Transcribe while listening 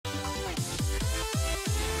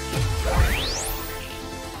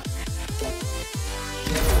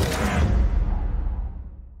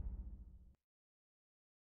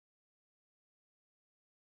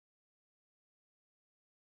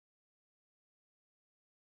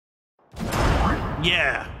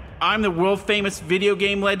Yeah, I'm the world famous video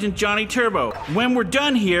game legend Johnny Turbo. When we're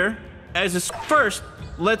done here, first,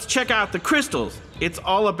 let's check out the crystals. It's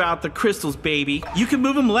all about the crystals, baby. You can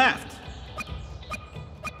move them left,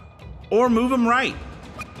 or move them right.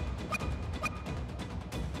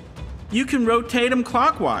 You can rotate them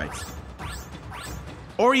clockwise,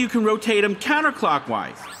 or you can rotate them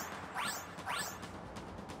counterclockwise.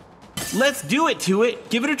 Let's do it to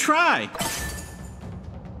it. Give it a try.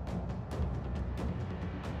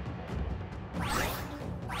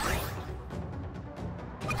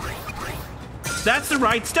 That's the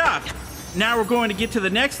right stuff. Now we're going to get to the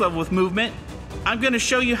next level with movement. I'm going to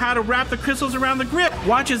show you how to wrap the crystals around the grid.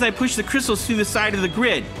 Watch as I push the crystals through the side of the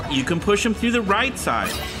grid. You can push them through the right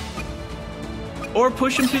side, or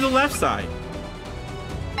push them through the left side.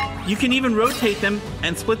 You can even rotate them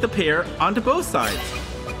and split the pair onto both sides.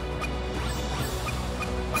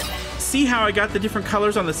 See how I got the different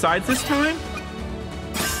colors on the sides this time?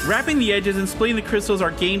 Wrapping the edges and splitting the crystals are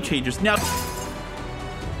game changers. Now,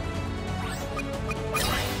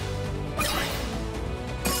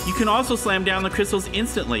 you can also slam down the crystals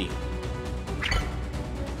instantly.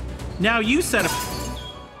 Now you set up.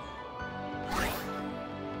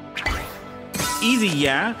 Easy,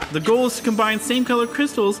 yeah? The goal is to combine same color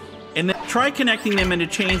crystals and then try connecting them into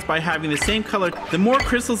chains by having the same color. The more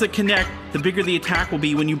crystals that connect, the bigger the attack will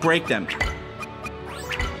be when you break them.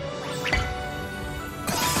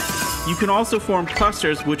 You can also form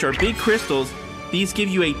clusters, which are big crystals. These give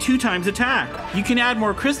you a 2x attack. You can add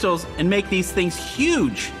more crystals and make these things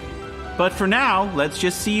huge. But for now, let's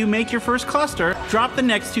just see you make your first cluster. Drop the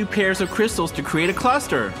next 2 pairs of crystals to create a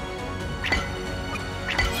cluster.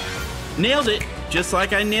 Nailed it, just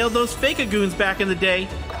like I nailed those Fake-A-Goons back in the day.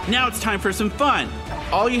 Now it's time for some fun.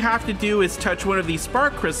 All you have to do is touch one of these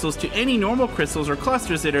spark crystals to any normal crystals or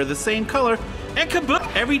clusters that are the same color, and kaboom!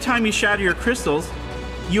 Every time you shatter your crystals,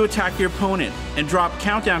 you attack your opponent and drop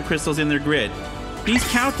countdown crystals in their grid. These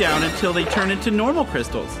count down until they turn into normal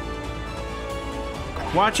crystals.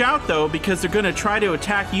 Watch out though, because they're gonna try to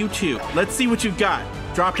attack you too. Let's see what you've got.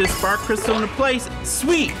 Drop this spark crystal into place.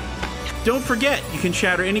 Sweet! Don't forget, you can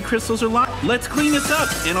shatter any crystals or lines. Let's clean this up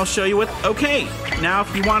and I'll show you what. Okay, now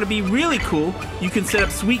if you want to be really cool, you can set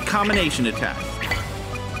up sweet combination attacks.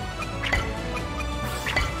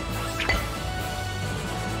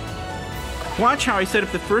 Watch how I set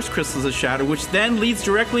up the first crystals to shatter, which then leads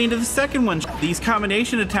directly into the second one. These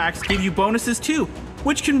combination attacks give you bonuses too,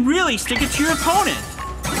 which can really stick it to your opponent.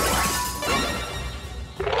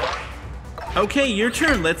 Okay, your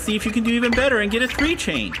turn. Let's see if you can do even better and get a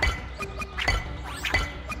 3-chain.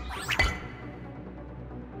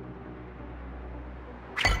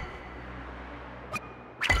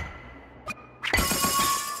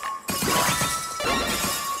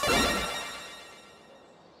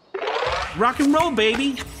 Rock and roll,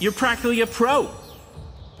 baby! You're practically a pro!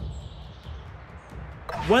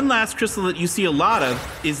 One last crystal that you see a lot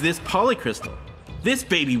of is this polycrystal. This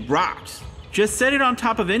baby rocks! Just set it on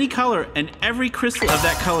top of any color and every crystal of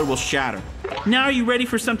that color will shatter. Now are you ready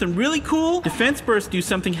for something really cool? Defense bursts do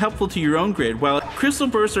something helpful to your own grid, while crystal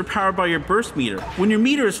bursts are powered by your burst meter. When your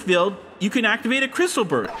meter is filled, you can activate a crystal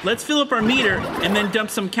burst. Let's fill up our meter and then dump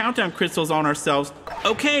some countdown crystals on ourselves.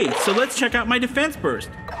 Okay, so let's check out my defense burst.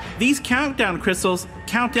 These countdown crystals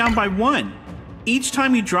count down by 1. Each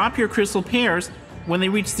time you drop your crystal pairs, when they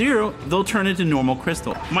reach 0, they'll turn into normal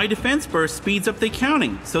crystal. My defense burst speeds up the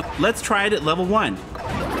counting, so let's try it at level 1.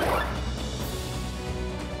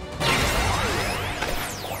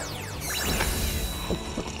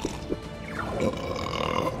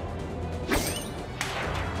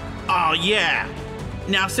 Oh yeah!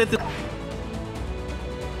 Now set the...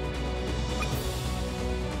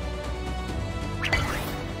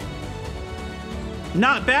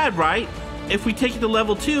 Not bad, right? If we take it to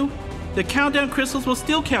level 2, the countdown crystals will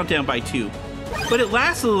still count down by 2, but it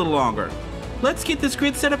lasts a little longer. Let's get this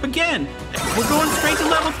grid set up again. We're going straight to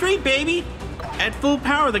level 3, baby! At full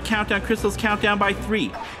power, the countdown crystals count down by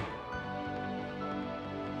 3.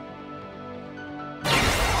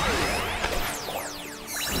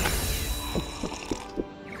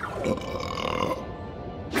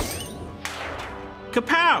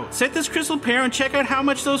 Kapow! Set this crystal pair and check out how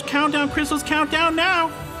much those countdown crystals count down now!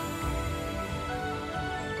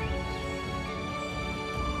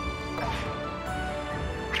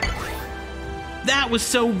 That was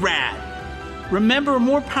so rad! Remember,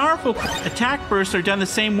 more powerful attack bursts are done the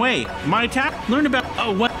same way. My attack, learn about...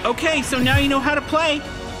 Oh, what? Okay, so now you know how to play.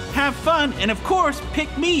 Have fun, and of course,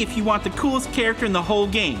 pick me if you want the coolest character in the whole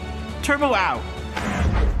game. Turbo out!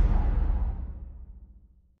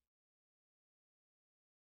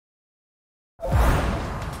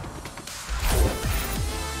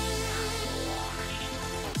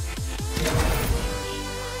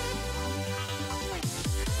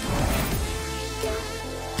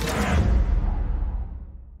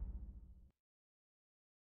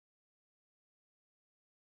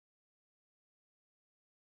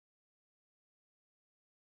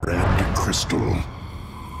 crystal.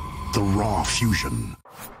 The raw fusion.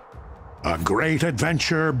 A great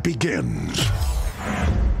adventure begins.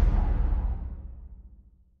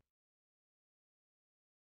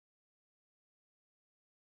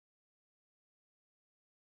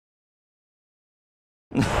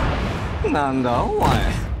なんだお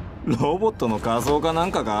前、ロボットの仮想かな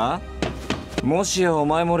んかか？もしやお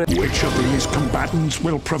前もWhich of these combatants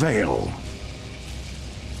will prevail?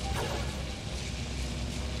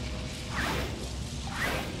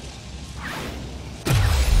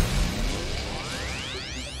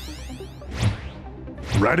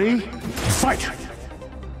 Ready? Fight!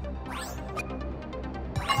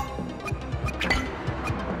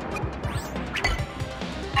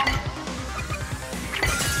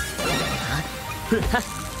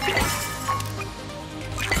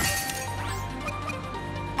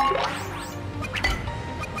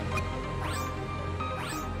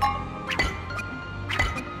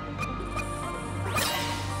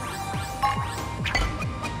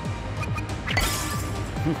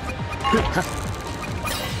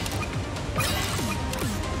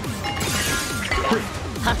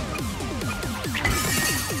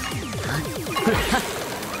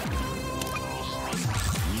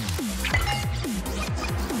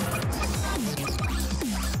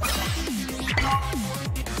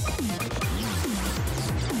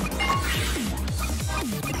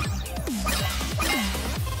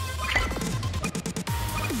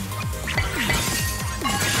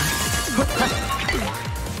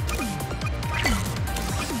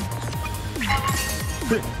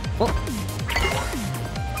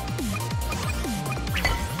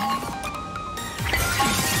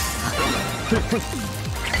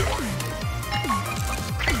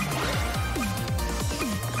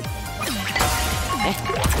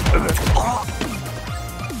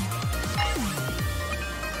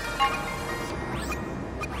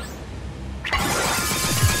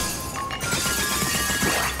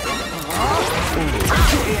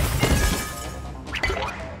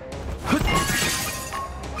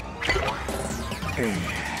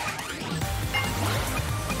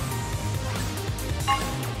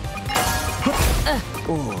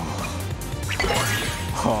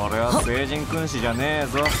俺は聖人君子じゃねえ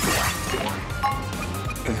ぞ。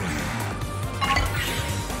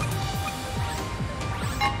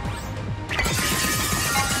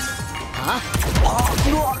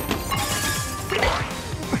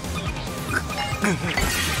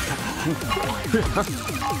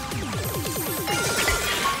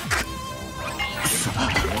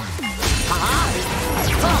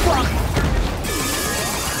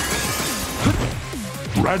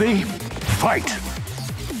Ready? Fight!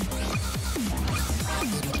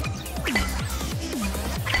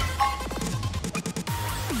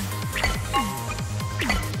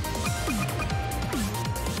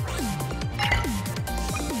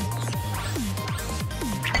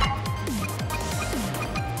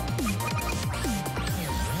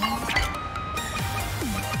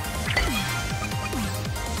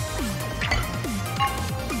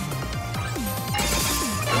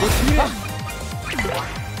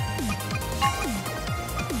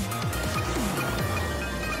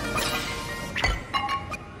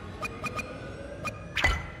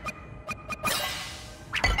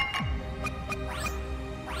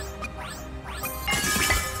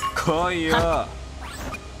来いよ。ほ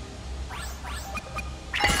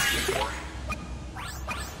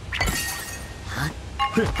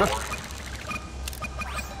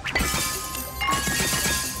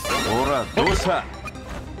らどうした？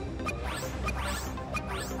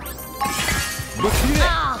ぶっ切れ。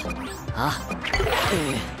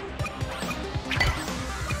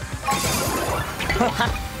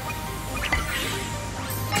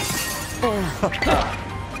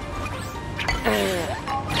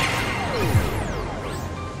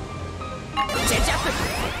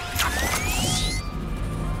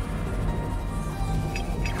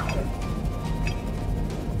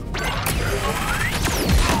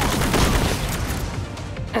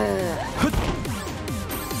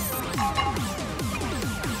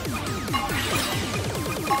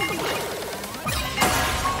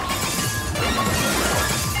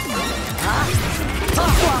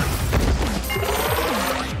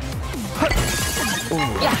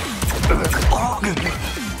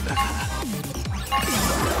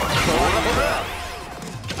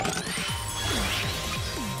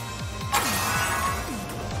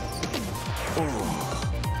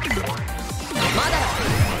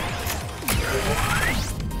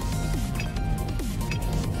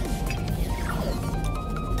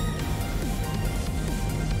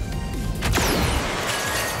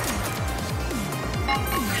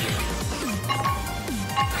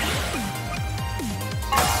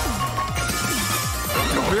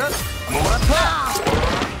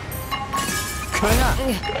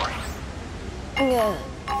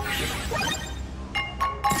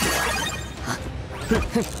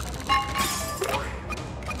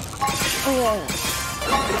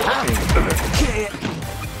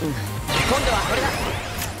度はこれだ。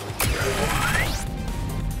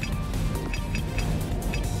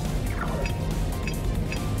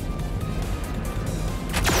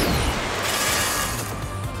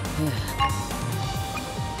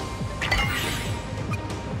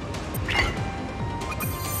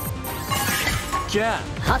キャー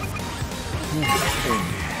はっ。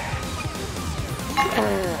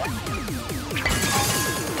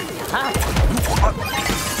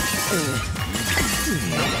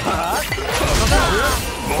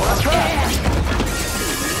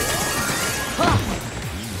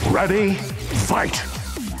Ready, fight!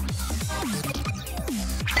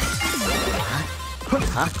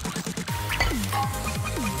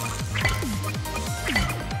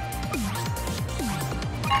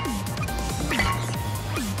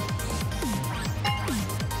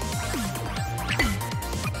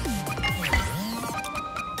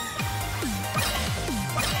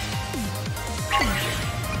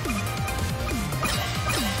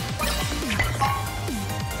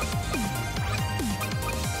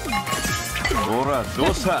ほらどう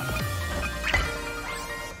した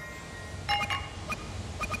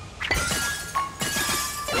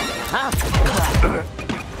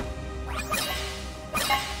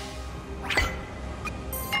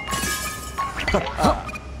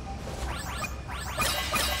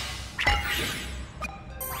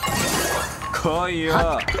来いよ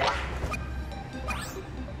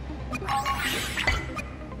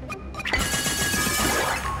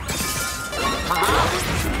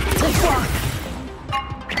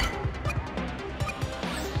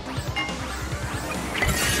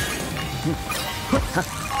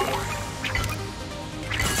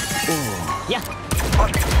やっ。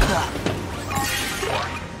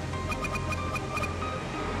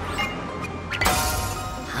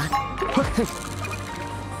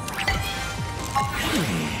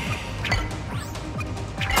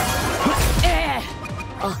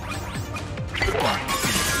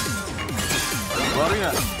悪いな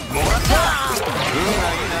もらった運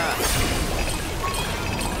がいいな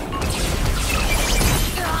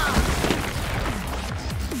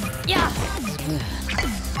やっ。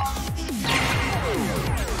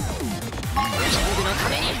勝負のた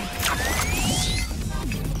めに。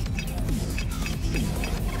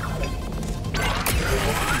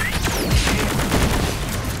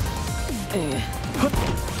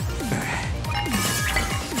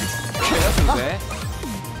ケアするぜ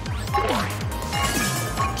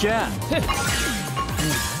キャー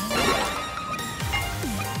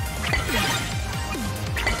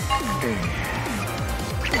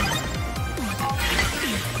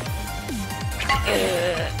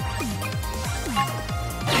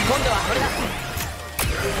今度はこれだ。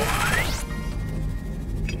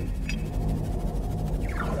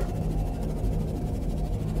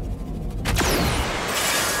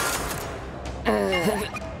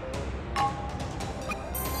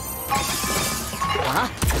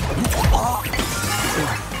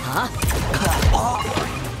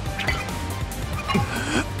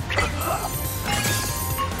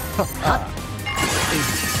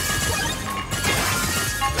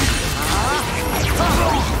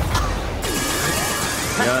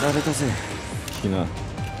やられたぜキナ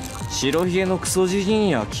白ひげのクソじじい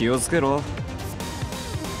には気をつけろ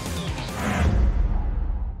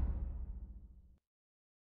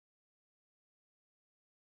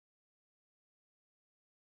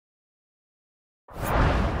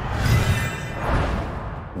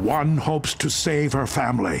One hopes to save her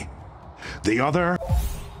family. The other